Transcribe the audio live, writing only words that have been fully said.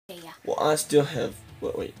Well, I still have.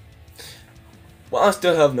 Wait. Well, I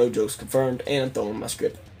still have no jokes confirmed, and I'm throwing my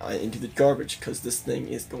script into the garbage because this thing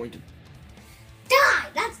is going to die.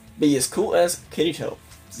 That's be as cool as Kitty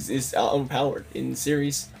is overpowered in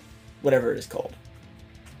series, whatever it is called,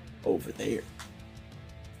 over there.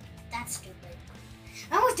 That's stupid.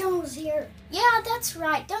 I wish Donut was here. Yeah, that's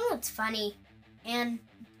right. Donut's funny and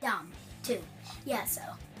dumb too. Yeah, so.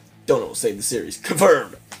 Donut will save the series.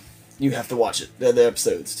 Confirmed. You have to watch it. The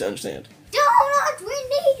episodes to understand. Donut, we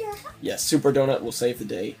need your help. Yes, Super Donut will save the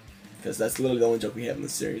day, because that's literally the only joke we have in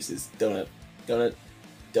this series is Donut, Donut,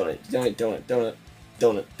 Donut, Donut, Donut, Donut,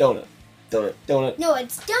 Donut, Donut, Donut, Donut. No,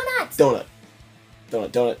 it's donuts. Donut, Donut,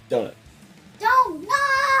 Donut, Donut. Donut.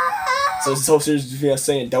 So this whole series is us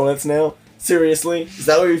saying donuts now? Seriously? Is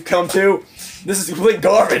that what we've come to? This is complete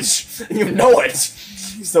garbage, and you know it.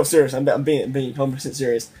 So serious. I'm being 100%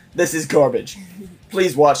 serious. This is garbage.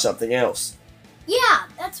 Please watch something else. Yeah,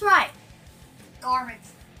 that's right. Garbage.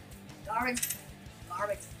 Garbage.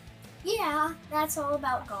 Garbage. Yeah, that's all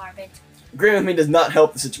about garbage. Agreeing with me does not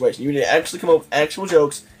help the situation. You need to actually come up with actual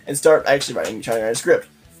jokes and start actually trying to write a script.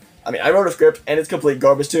 I mean, I wrote a script, and it's complete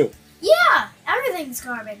garbage too. Yeah, everything's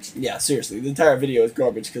garbage. Yeah, seriously, the entire video is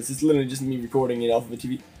garbage because it's literally just me recording it off of a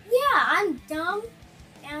TV. Yeah, I'm dumb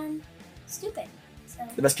and stupid. So.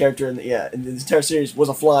 The best character in the entire series was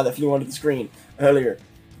a fly that flew onto the screen earlier.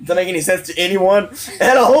 Does that make any sense to anyone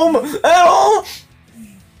at home? At home?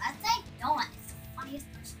 I think Donut is the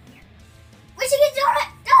funniest person here. We should get Donut.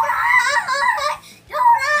 Donut.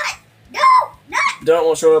 Donut. Donut. Donut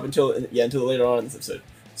won't show up until later on in this episode.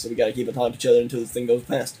 So we gotta keep on talking to each other until this thing goes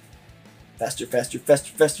past. Faster, faster,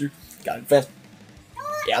 faster, faster. Got it fast.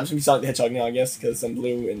 Yeah, I'm just gonna be Sonic the Hedgehog now, I guess, because I'm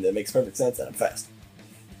blue and that makes perfect sense and I'm fast.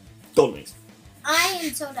 Golden Wings. I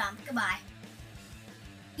am so dumb. Goodbye.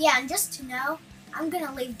 Yeah, and just to know, I'm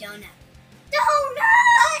gonna leave Donut.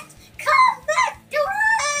 Donut. Come back,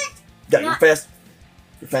 Donut. Got it, you're fast.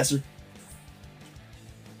 You're faster.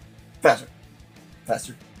 Faster.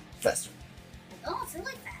 Faster. Faster. Donut's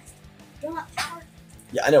really fast. Donut power.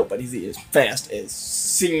 Yeah, I know, but he's as fast as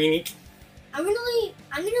Sonic. I'm gonna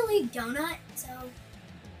leave Donut. So,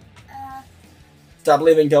 Stop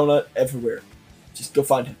leaving Donut everywhere. Just go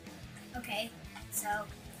find him. okay. So,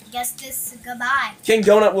 I guess this goodbye. King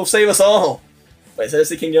Donut will save us all. Wait, did I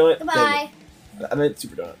say King Donut? Goodbye. I meant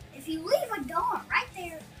Super Donut. If you leave a donut right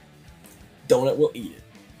there. Donut will eat it.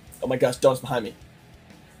 Oh my gosh, Donut's behind me.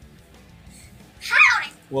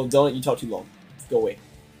 Howdy. Well, Donut, you talk too long. Go away.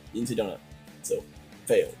 You didn't say Donut. So,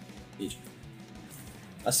 fail. Eat.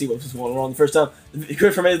 I see what was going wrong the first time.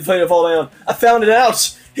 Christopher made the plane fall down. I found it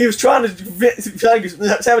out! He was trying to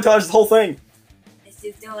sabotage the whole thing. This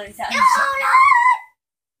is Donut. Donut.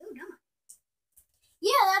 Ooh, Donut.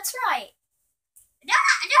 Yeah, that's right.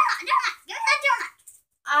 Donut. Donut. Donut. Give me that donut.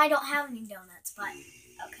 I don't have any donuts, but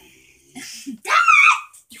okay. Donut.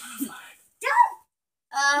 You want a flag?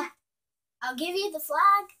 Donut. I'll give you the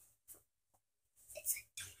flag. It's a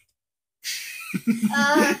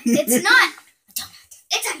donut. It's not a donut.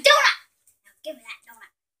 It's a donut. Now give me that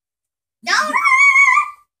donut. Donut.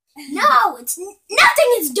 No, it's nothing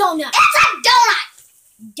is donut. It's a donut.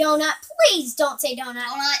 Donut, please don't say donut.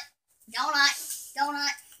 Donut. Donut.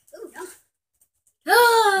 Donut. Ooh, donut.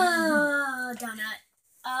 Oh, donut.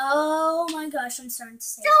 Oh my gosh, I'm starting to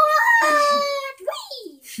say Donut.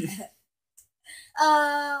 Whee.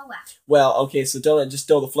 wow. Well, okay, so Donut just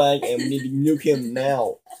stole the flag, and we need to nuke him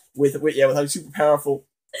now. With how super powerful.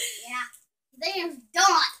 Yeah. His name's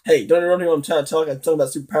Donut. Hey, don't interrupt me when I'm trying to talk. I'm talking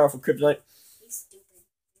about super powerful kryptonite. He's stupid.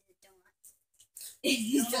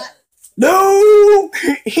 He's a donut. No!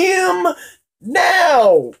 Him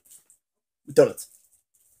now! Donuts.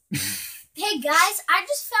 Hey guys, I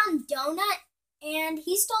just found Donut and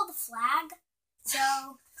he stole the flag. So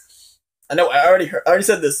I know, I already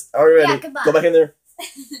said this. I already read yeah, it. goodbye. Go back in there.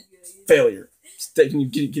 Failure. Can you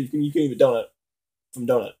eat a donut from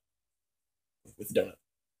Donut? With the donut.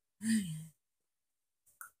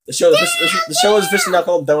 The show is officially not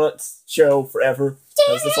called Donuts Show forever.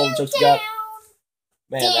 Because that's all the jokes we got.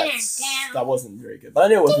 Man, that wasn't very good. But I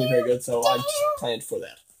knew it wasn't very good, so I just planned for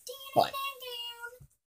that. Bye.